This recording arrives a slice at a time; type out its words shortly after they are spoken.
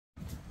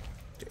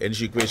The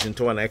Energy Equation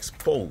 2 and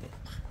Expo.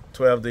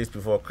 12 days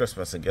before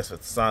Christmas, and guess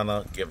what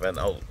Santa giving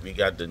out? We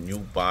got the new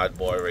bad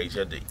boy right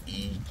here, the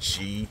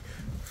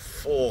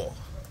EG4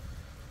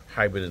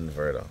 hybrid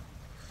inverter.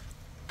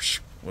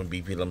 When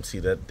BP see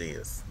that, they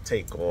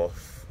take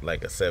off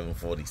like a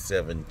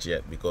 747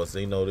 jet because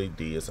they know their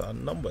days are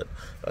numbered.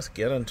 Let's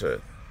get into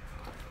it.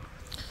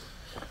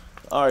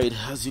 Alright,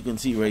 as you can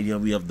see right here,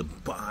 we have the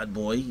bad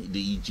boy,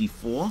 the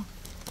EG4.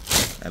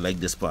 I like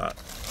this part.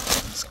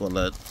 Let's call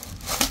that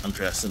I'm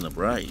in the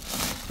bride.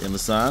 You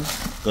understand?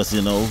 Because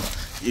you know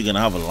you're gonna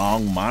have a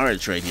long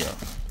marriage right here.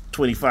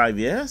 25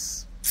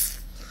 years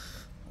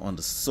on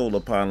the solar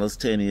panels,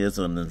 10 years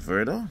on the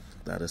inverter.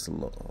 That's a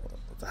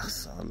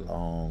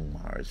long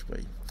marriage,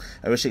 boy.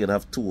 I wish I could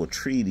have 2 or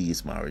 3 of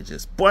these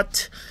marriages.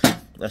 But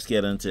let's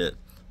get into it.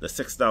 The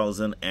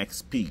 6000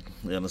 XP.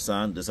 You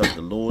understand? This has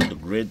the load, the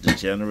grid, the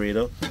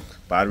generator,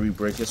 battery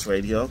breakers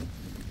right here.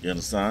 You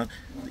understand?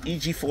 The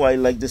EG4, I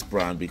like this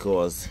brand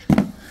because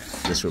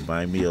this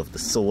reminds me of the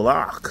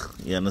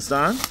Solark. You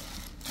understand?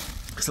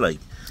 It's like,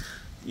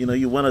 you know,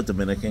 you want a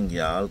Dominican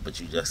gal, but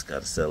you just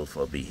got to settle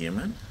for a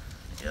behemoth.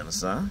 You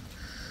understand?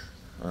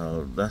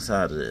 That's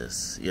how it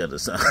is. You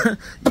understand?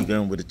 You're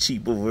going with a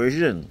cheaper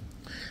version.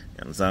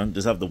 You understand?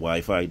 Just have the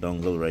Wi-Fi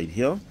dongle right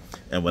here.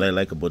 And what I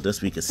like about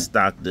this, we can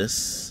stack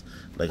this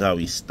like how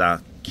we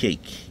stack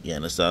cake. You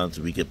understand?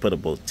 So we can put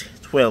about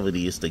 12 of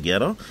these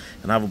together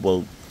and have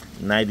about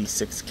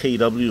 96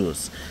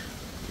 kWs.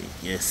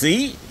 You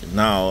see?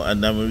 Now,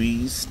 and then when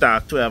we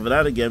stack 12 of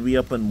that again, we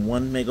up in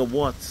 1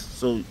 megawatts.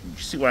 So you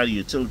see why the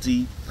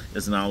utility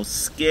is now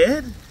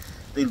scared?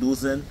 They're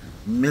losing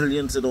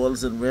millions of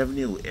dollars in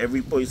revenue.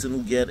 Every person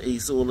who get a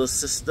solar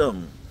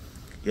system,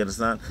 you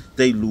understand?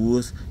 They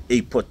lose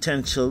a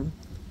potential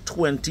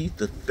 $20,000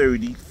 to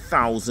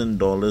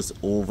 $30,000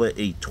 over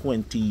a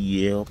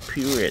 20-year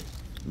period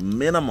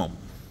minimum.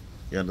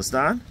 You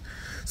understand?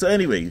 So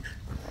anyway,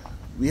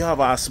 we have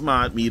our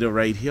smart meter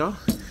right here.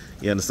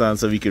 You understand?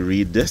 So we can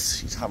read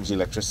this. How much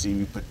electricity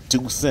we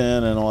producing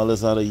and all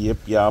this other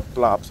yip yap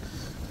plops.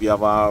 We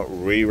have our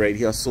array right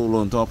here, solar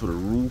on top of the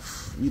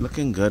roof. We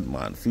looking good,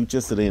 man.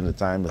 Future today and the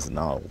time is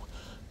now.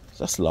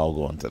 Just log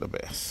on to the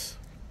best.